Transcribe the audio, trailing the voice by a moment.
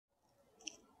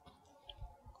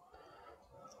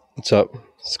What's up?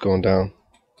 It's going down.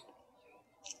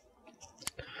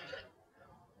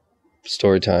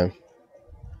 Story time.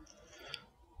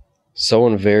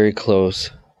 Someone very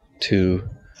close to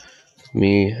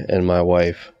me and my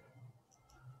wife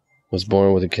was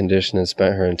born with a condition and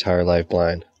spent her entire life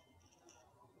blind.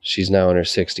 She's now in her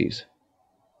 60s.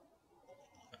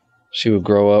 She would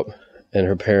grow up and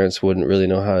her parents wouldn't really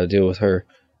know how to deal with her,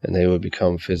 and they would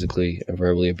become physically and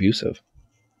verbally abusive.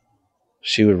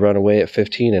 She would run away at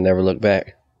 15 and never look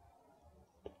back.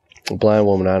 A blind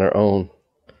woman on her own,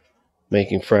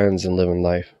 making friends and living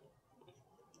life.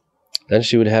 Then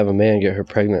she would have a man get her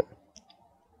pregnant.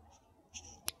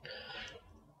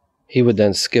 He would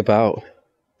then skip out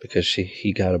because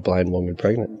he got a blind woman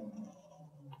pregnant.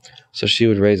 So she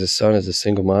would raise a son as a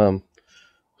single mom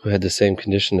who had the same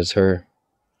condition as her.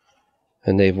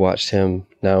 And they've watched him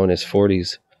now in his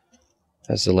 40s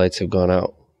as the lights have gone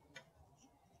out.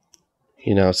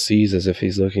 He now sees as if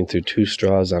he's looking through two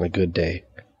straws on a good day.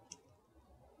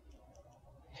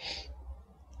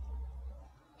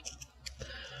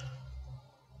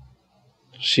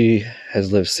 She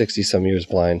has lived 60-some years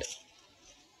blind.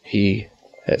 He,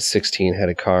 at 16, had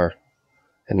a car,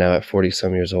 and now at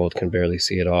 40-some years old can barely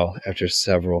see at all after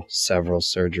several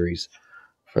surgeries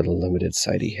for the limited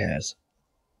sight he has.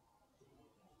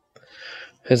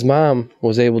 His mom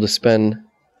was able to spend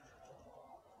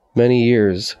many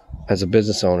years as a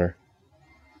business owner,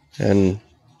 and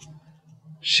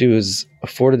she was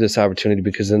afforded this opportunity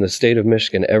because in the state of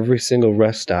Michigan, every single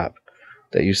rest stop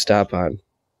that you stop on,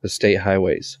 the state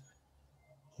highways,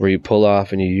 where you pull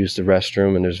off and you use the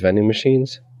restroom and there's vending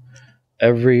machines,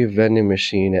 every vending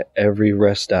machine at every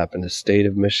rest stop in the state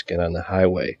of Michigan on the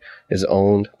highway is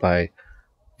owned by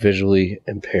visually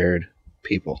impaired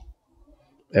people.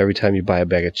 Every time you buy a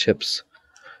bag of chips,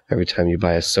 every time you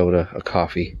buy a soda, a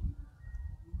coffee,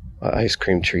 an ice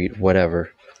cream treat,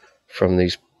 whatever, from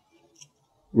these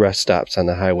rest stops on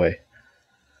the highway,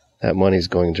 that money's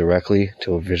going directly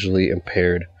to a visually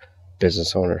impaired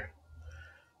business owner.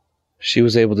 She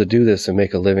was able to do this and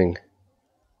make a living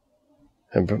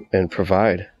and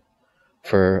provide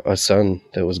for a son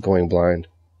that was going blind.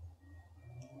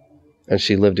 And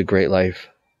she lived a great life.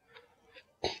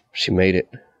 She made it.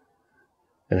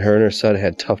 And her son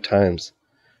had tough times.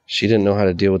 She didn't know how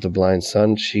to deal with the blind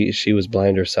son. She was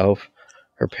blind herself.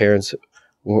 Her parents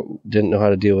didn't know how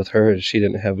to deal with her. She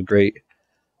didn't have a great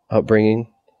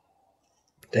upbringing.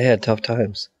 They had tough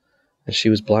times. And she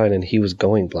was blind and he was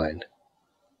going blind.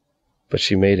 But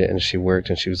she made it and she worked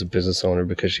and she was a business owner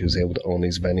because she was able to own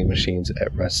these vending machines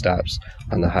at rest stops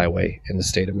on the highway in the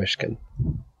state of Michigan.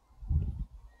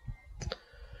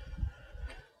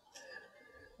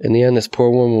 In the end, this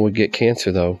poor woman would get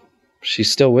cancer, though.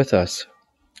 She's still with us,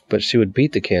 but she would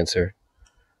beat the cancer,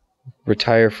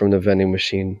 retire from the vending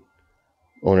machine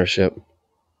ownership,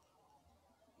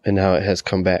 and now it has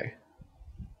come back.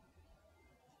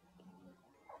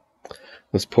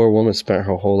 This poor woman spent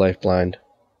her whole life blind,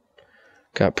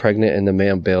 got pregnant and the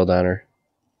man bailed on her,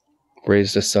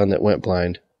 raised a son that went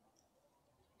blind,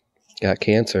 got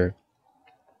cancer,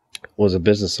 was a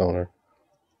business owner,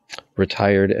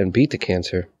 retired and beat the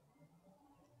cancer,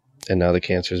 and now the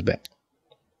cancer is back.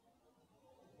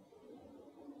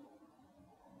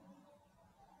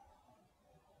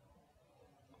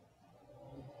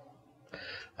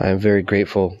 I am very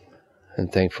grateful and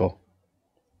thankful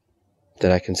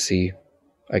that I can see,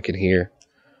 I can hear,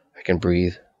 I can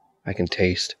breathe, I can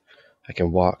taste, I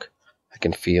can walk, I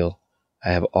can feel.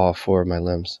 I have all four of my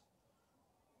limbs.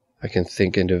 I can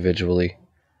think individually.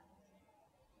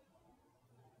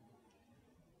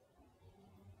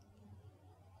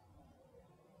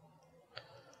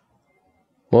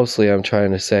 Mostly I'm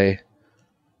trying to say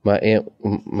my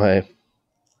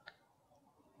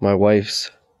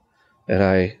wife's and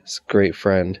I's great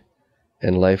friend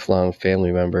and lifelong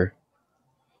family member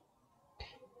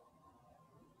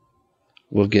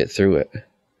will get through it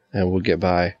and we'll get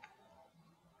by.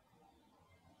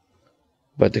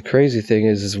 But the crazy thing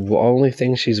is the only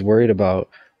thing she's worried about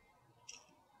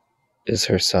is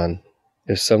her son.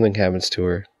 If something happens to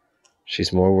her,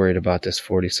 she's more worried about this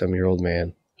 40-some-year-old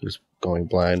man who's going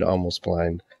blind, almost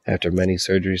blind, after many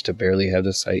surgeries to barely have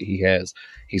the sight he has.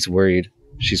 He's worried.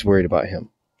 She's worried about him.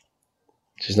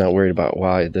 She's not worried about,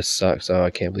 wow, this sucks. Oh, I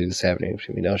can't believe this is happening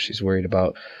to me. No, she's worried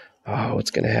about, oh,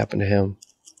 what's going to happen to him?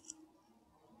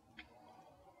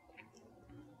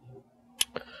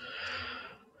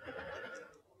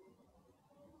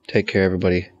 Take care,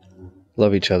 everybody.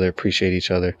 Love each other. Appreciate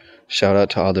each other. Shout out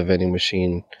to all the vending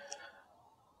machine,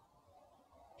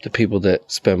 the people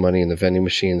that spend money in the vending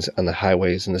machines on the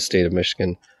highways in the state of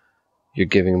Michigan. You're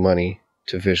giving money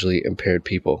to visually impaired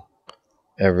people.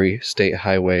 every state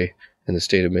highway in the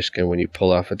state of Michigan, when you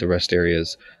pull off at the rest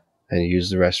areas and you use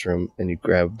the restroom and you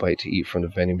grab a bite to eat from the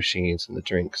vending machines and the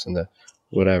drinks and the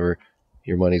whatever,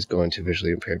 your money's going to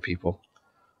visually impaired people.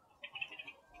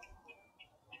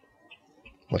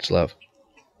 Much love.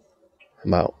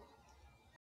 I'm out.